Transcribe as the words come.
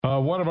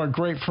One of our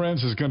great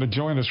friends is going to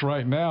join us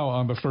right now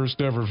on the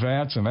first ever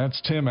VATS, and that's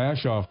Tim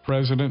Aschoff,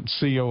 President,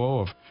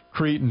 COO of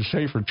Crete and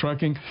Schaefer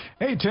Trucking.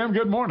 Hey, Tim,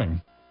 good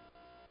morning.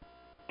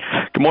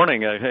 Good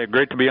morning. Hey,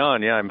 great to be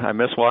on. Yeah, I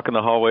miss walking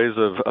the hallways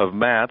of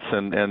MATS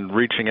and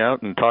reaching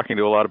out and talking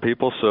to a lot of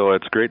people, so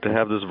it's great to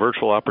have this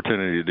virtual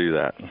opportunity to do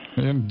that.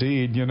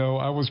 Indeed. You know,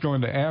 I was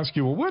going to ask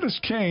you, well, what has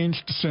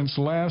changed since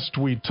last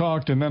we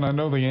talked? And then I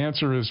know the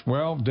answer is,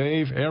 well,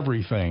 Dave,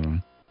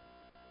 everything.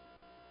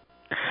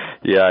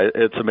 Yeah,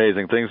 it's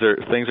amazing. Things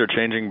are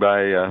changing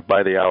by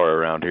the hour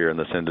around here in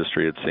this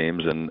industry, it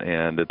seems,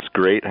 and it's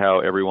great how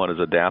everyone has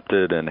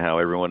adapted and how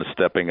everyone is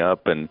stepping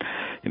up. And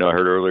I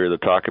heard earlier the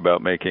talk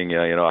about making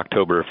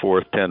October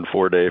 4th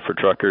 10-4 day for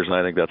truckers, and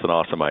I think that's an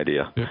awesome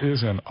idea. It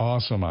is an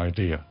awesome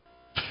idea.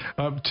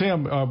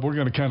 Tim, we're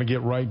going to kind of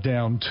get right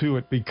down to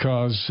it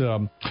because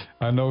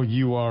I know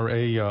you are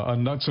a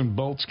nuts and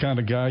bolts kind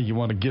of guy. You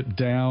want to get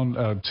down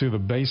to the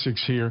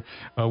basics here,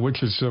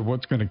 which is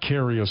what's going to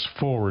carry us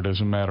forward,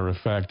 as a matter of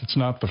fact. It's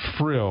not the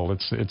frill,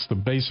 it's the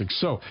basics.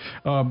 So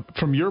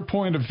from your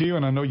point of view,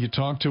 and I know you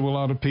talk to a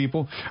lot of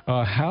people,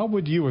 how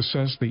would you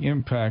assess the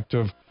impact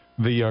of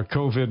the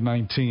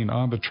COVID-19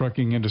 on the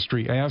trucking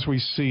industry as we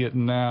see it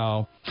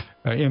now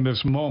in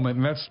this moment?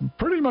 And that's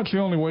pretty much the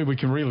only way we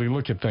can really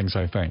look at things,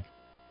 I think.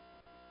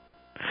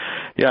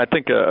 Yeah, I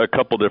think a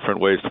couple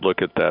different ways to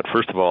look at that.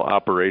 First of all,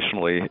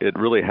 operationally, it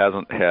really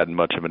hasn't had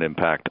much of an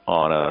impact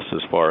on us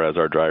as far as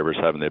our drivers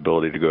having the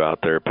ability to go out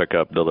there, pick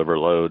up, deliver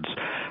loads.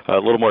 A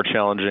little more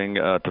challenging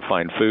to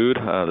find food.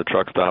 The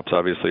truck stops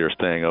obviously are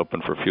staying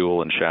open for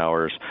fuel and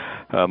showers.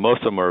 Most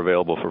of them are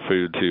available for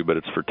food too, but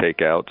it's for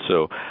takeout.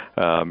 So,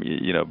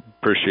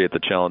 appreciate the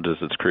challenges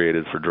it's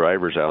created for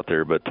drivers out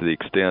there, but to the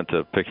extent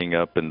of picking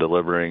up and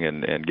delivering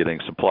and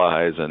getting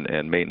supplies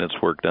and maintenance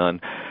work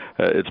done,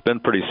 it's been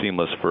pretty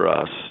seamless for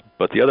us.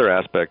 But the other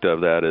aspect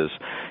of that is,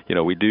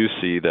 we do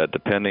see that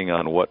depending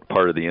on what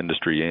part of the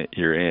industry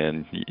you're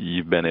in,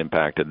 you've been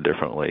impacted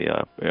differently.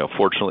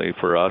 Fortunately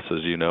for us,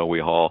 as you know, we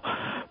haul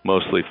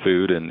mostly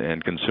food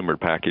and consumer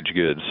packaged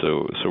goods,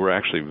 so we're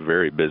actually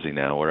very busy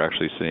now. We're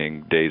actually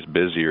seeing days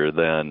busier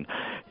than,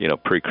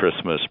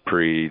 pre-Christmas,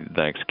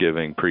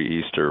 pre-Thanksgiving,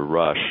 pre-Easter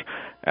rush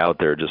out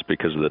there just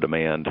because of the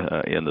demand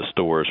in the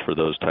stores for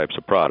those types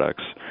of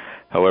products.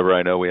 However,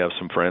 I know we have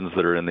some friends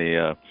that are in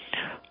the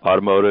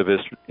automotive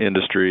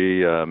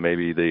industry,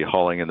 maybe the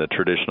hauling in the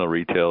traditional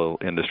retail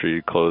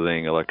industry,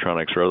 clothing,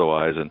 electronics, or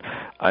otherwise, and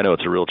I know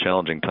it's a real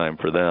challenging time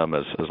for them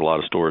as a lot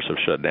of stores have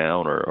shut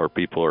down or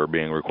people are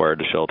being required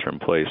to shelter in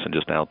place and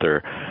just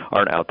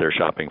aren't out there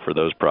shopping for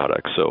those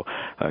products. So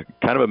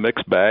kind of a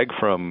mixed bag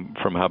from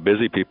how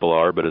busy people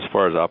are, but as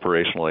far as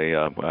operationally,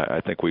 I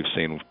think we've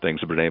seen things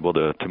have been able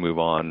to move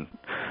on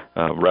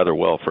rather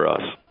well for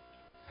us.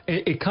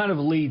 It kind of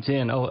leads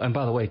in. Oh, and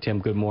by the way, Tim,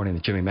 good morning.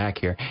 It's Jimmy Mack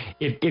here.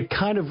 It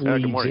kind of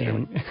leads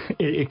in.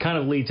 It kind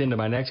of leads into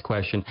my next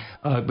question.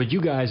 But you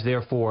guys,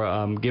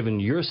 therefore, given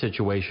your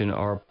situation,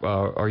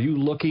 are you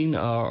looking?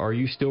 Are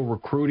you still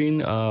recruiting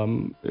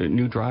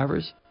new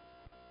drivers?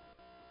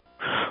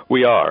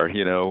 We are.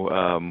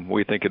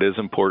 We think it is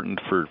important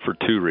for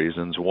two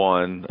reasons.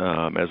 One,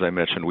 as I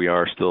mentioned, we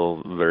are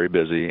still very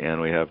busy, and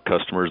we have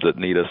customers that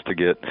need us to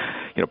get,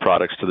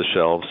 products to the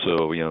shelves.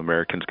 So,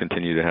 Americans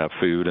continue to have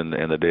food and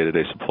the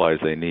day-to-day supplies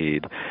they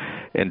need.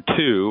 And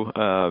two,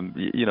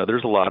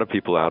 there's a lot of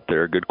people out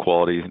there, good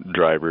quality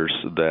drivers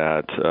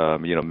that,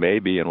 may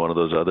be in one of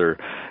those other,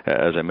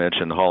 as I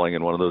mentioned, hauling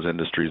in one of those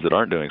industries that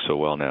aren't doing so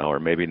well now,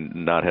 or maybe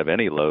not have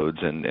any loads.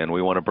 And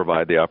we want to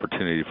provide the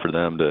opportunity for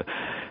them to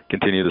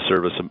continue to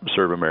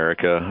serve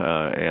America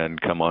and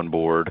come on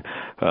board.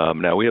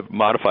 Now, we have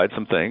modified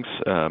some things.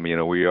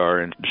 We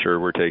are sure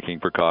we're taking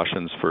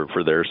precautions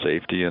for their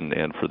safety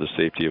and for the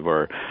safety of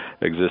our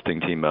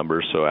existing team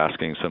members, so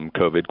asking some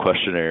COVID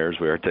questionnaires.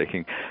 We are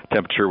taking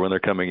temperature when they're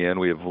coming in.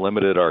 We have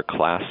limited our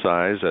class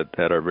size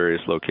at our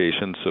various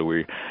locations, so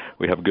we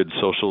have good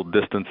social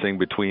distancing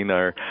between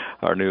our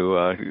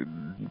new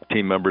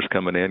team members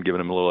coming in, giving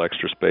them a little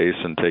extra space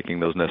and taking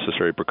those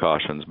necessary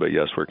precautions. But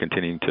yes, we're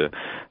continuing to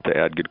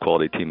add good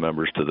quality team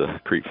members to the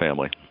Crete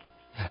family.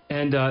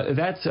 And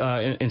that's,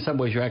 in some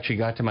ways, you actually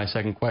got to my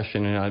second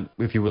question, and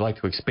if you would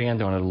like to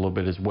expand on it a little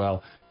bit as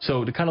well.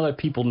 So to kind of let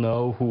people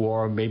know who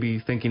are maybe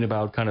thinking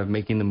about kind of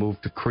making the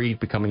move to Crete,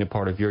 becoming a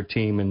part of your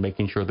team and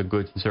making sure the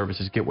goods and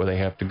services get where they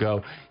have to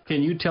go,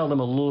 can you tell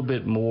them a little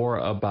bit more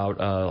about,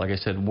 like I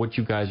said, what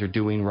you guys are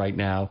doing right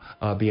now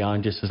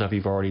beyond just the stuff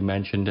you've already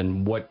mentioned,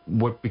 and what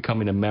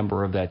becoming a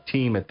member of that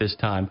team at this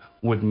time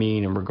would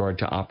mean in regard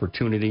to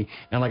opportunity?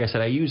 And like I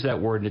said, I use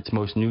that word in its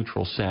most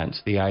neutral sense,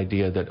 the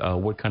idea that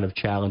what kind of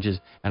challenges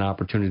and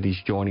opportunities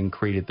joining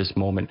Crete at this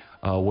moment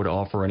would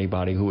offer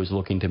anybody who is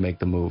looking to make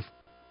the move.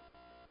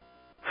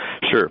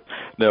 Sure.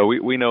 No,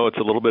 we know it's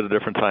a little bit of a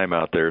different time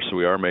out there, so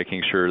we are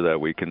making sure that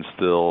we can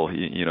still,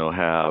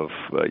 have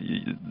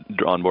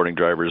onboarding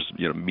drivers,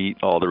 meet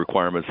all the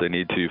requirements they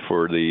need to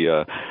for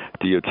the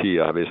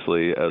DOT,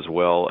 obviously, as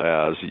well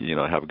as,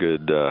 have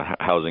good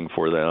housing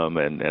for them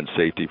and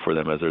safety for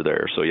them as they're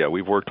there. So, yeah,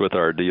 we've worked with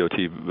our DOT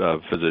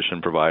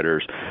physician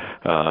providers.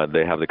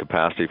 They have the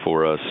capacity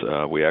for us.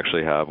 We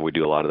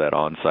do a lot of that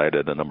on-site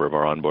at a number of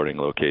our onboarding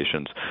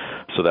locations.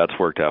 So that's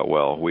worked out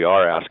well. We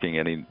are asking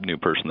any new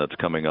person that's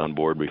coming on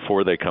board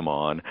before they come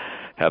on,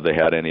 have they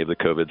had any of the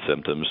COVID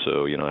symptoms?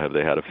 So, have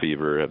they had a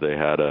fever? Have they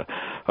had a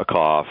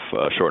cough,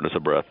 shortness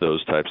of breath,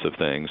 those types of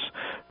things?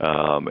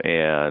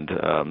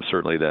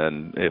 Certainly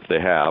then, if they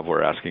have,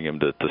 we're asking them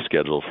to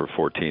schedule for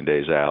 14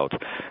 days out.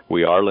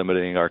 We are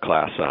limiting our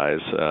class size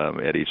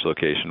at each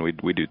location.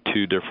 We do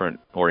 2 different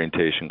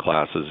orientation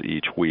classes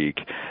each week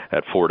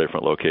at 4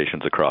 different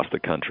locations across the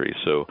country.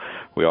 So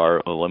we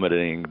are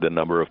limiting the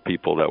number of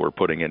people that we're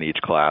putting in each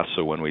class.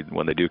 So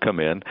when they do come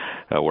in,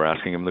 we're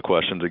asking them the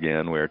questions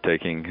again. We're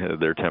taking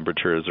their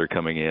temperature as they're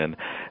coming in,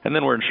 and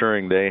then we're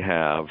ensuring they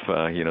have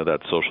that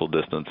social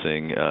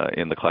distancing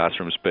in the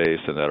classroom space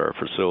and at our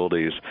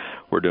facilities.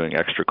 We're doing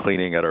extra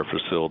cleaning at our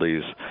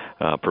facilities,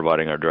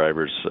 providing our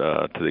drivers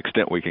to the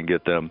extent we can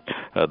get them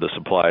the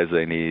supplies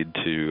they need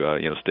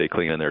to stay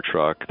clean in their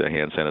truck, the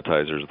hand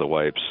sanitizers, the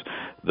wipes,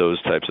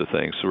 those types of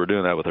things. So we're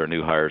doing that with our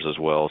new hires as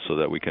well, so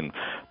that we can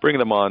bring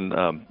them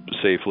on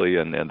safely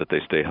and that they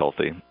stay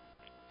healthy.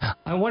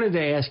 I wanted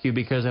to ask you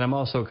because, and I'm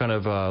also kind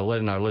of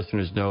letting our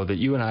listeners know that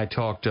you and I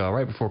talked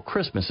right before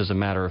Christmas, as a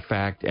matter of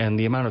fact, and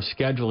the amount of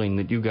scheduling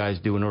that you guys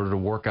do in order to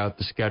work out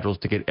the schedules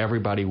to get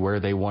everybody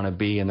where they want to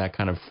be and that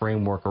kind of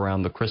framework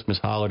around the Christmas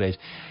holidays.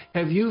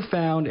 Have you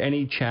found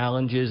any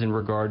challenges in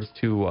regards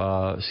to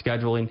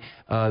scheduling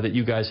that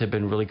you guys have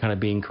been really kind of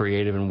being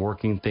creative and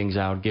working things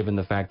out, given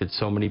the fact that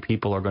so many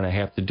people are going to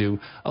have to do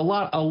a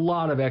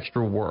lot of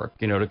extra work,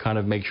 to kind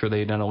of make sure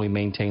they not only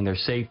maintain their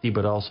safety,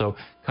 but also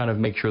kind of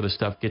make sure the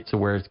stuff gets to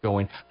where it's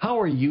going? How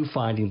are you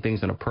finding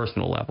things on a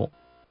personal level?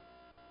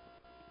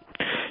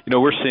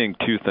 We're seeing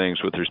 2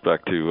 things with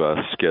respect to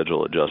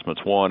schedule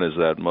adjustments. One is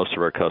that most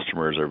of our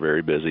customers are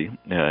very busy,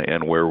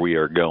 and where we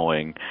are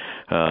going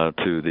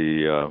to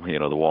the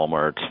the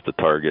Walmarts, the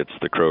Targets,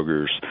 the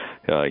Krogers,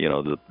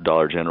 the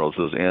Dollar Generals,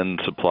 those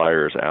end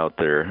suppliers out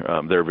there,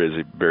 they're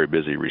very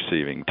busy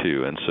receiving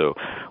too. And so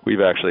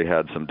we've actually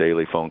had some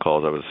daily phone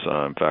calls. I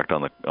was in fact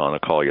on a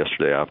call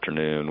yesterday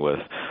afternoon with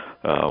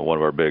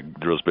one of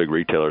those big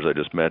retailers I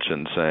just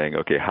mentioned, saying,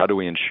 okay, how do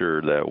we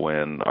ensure that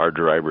when our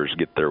drivers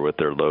get there with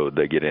their load,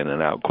 they get in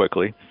and out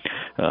quickly?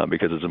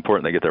 Because it's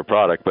important they get their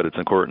product, but it's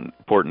important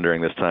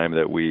during this time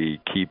that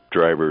we keep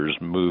drivers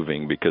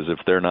moving, because if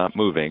they're not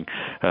moving,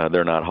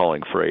 they're not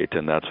hauling freight,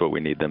 and that's what we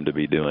need them to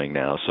be doing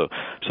now. So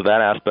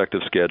that aspect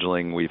of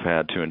scheduling we've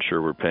had to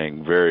ensure we're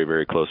paying very,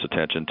 very close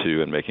attention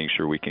to and making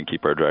sure we can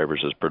keep our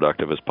drivers as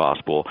productive as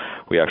possible.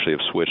 We actually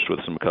have switched with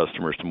some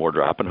customers to more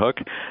drop and hook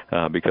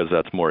because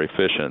that's more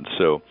efficient.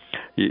 So,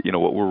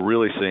 what we're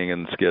really seeing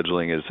in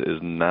scheduling is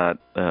not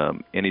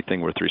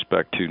anything with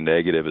respect to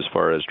negative as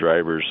far as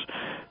drivers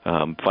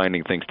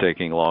finding things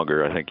taking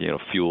longer. I think,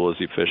 fuel is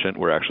efficient.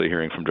 We're actually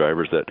hearing from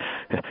drivers that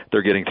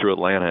they're getting through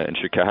Atlanta and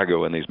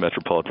Chicago and these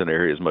metropolitan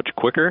areas much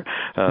quicker.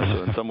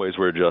 So in some ways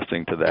we're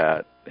adjusting to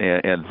that.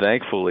 And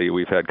thankfully,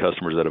 we've had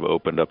customers that have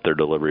opened up their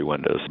delivery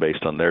windows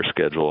based on their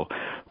schedule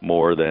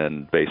more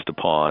than based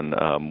upon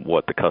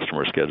what the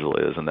customer schedule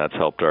is. And that's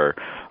helped our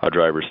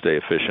drivers stay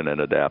efficient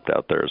and adapt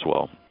out there as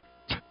well.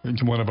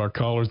 One of our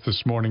callers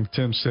this morning,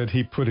 Tim, said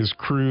he put his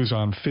cruise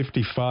on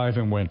 55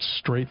 and went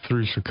straight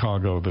through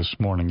Chicago this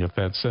morning, if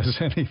that says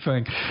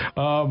anything.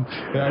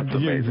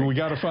 We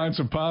got to find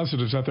some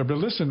positives out there. But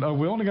listen,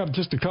 we only got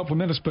just a couple of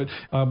minutes, but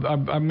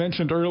I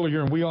mentioned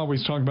earlier, and we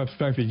always talk about the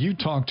fact that you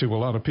talk to a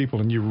lot of people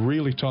and you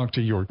really talk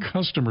to your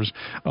customers.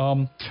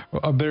 There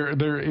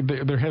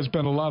has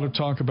been a lot of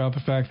talk about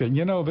the fact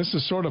that, this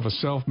is sort of a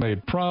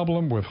self-made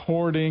problem with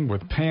hoarding,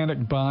 with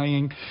panic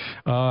buying,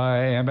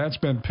 and that's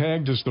been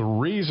pegged as the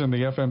reason the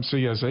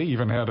FMCSA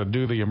even had to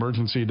do the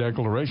emergency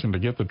declaration to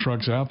get the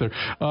trucks out there.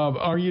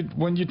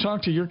 When you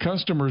talk to your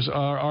customers,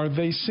 are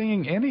they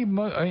seeing any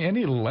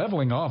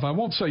leveling off? I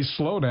won't say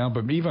slowdown,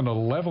 but even a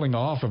leveling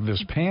off of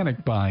this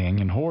panic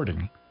buying and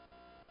hoarding?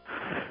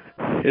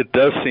 It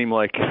does seem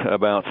like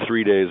about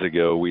 3 days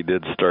ago we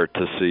did start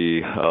to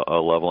see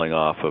a leveling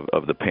off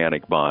of the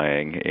panic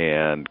buying,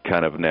 and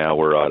kind of now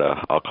we're at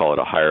I'll call it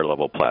a higher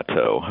level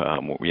plateau.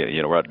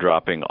 We're not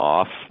dropping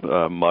off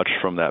much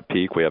from that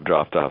peak. We have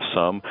dropped off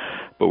some,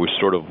 but we've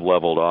sort of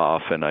leveled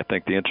off. And I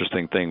think the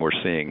interesting thing we're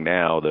seeing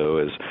now, though,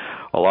 is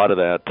a lot of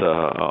that,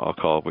 I'll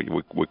call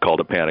we called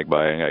it panic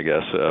buying, I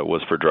guess,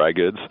 was for dry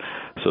goods.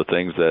 So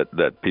things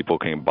that people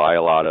can buy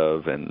a lot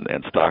of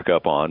and stock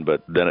up on,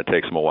 but then it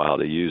takes them a while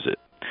to use it.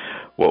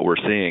 what we're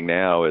seeing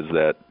now is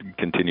that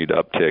continued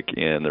uptick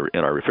in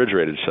our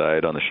refrigerated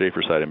side, on the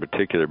Schaefer side in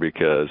particular,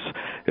 because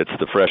it's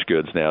the fresh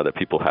goods now that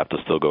people have to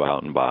still go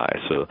out and buy.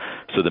 So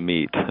the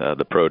meat,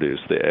 the produce,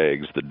 the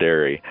eggs, the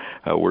dairy,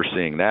 we're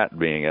seeing that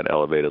being at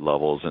elevated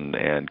levels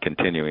and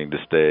continuing to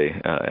stay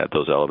at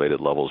those elevated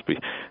levels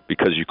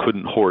because you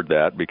couldn't hoard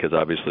that, because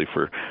obviously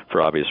for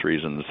obvious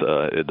reasons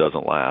it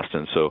doesn't last.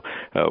 And so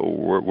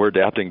we're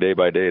adapting day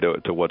by day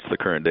to what's the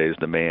current day's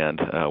demand.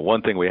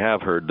 One thing we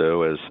have heard,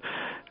 though, is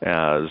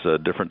as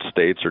different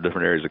states or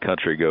different areas of the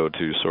country go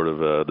to sort of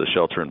the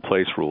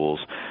shelter-in-place rules,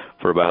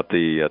 for about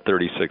the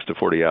 36 to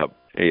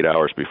 48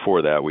 hours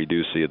before that, we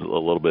do see a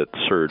little bit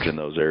surge in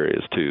those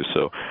areas too.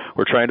 So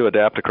we're trying to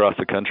adapt across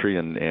the country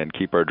and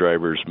keep our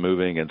drivers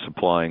moving and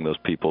supplying those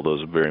people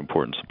those very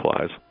important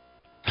supplies.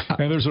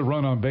 And there's a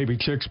run on baby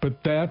chicks, but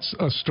that's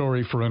a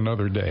story for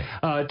another day.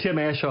 Tim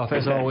Aschoff,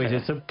 as always,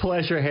 it's a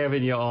pleasure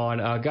having you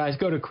on. Guys,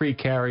 go to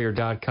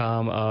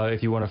CreteCarrier.com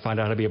if you want to find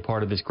out how to be a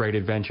part of this great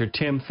adventure.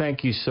 Tim,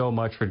 thank you so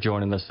much for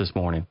joining us this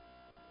morning.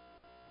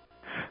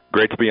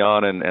 Great to be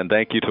on, and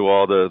thank you to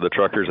all the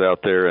truckers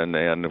out there.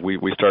 And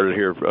we started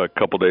here a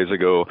couple days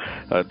ago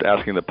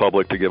asking the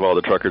public to give all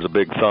the truckers a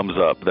big thumbs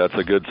up. That's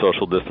a good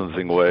social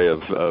distancing way of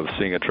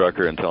seeing a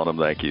trucker and telling them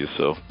thank you.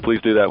 So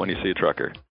please do that when you see a trucker.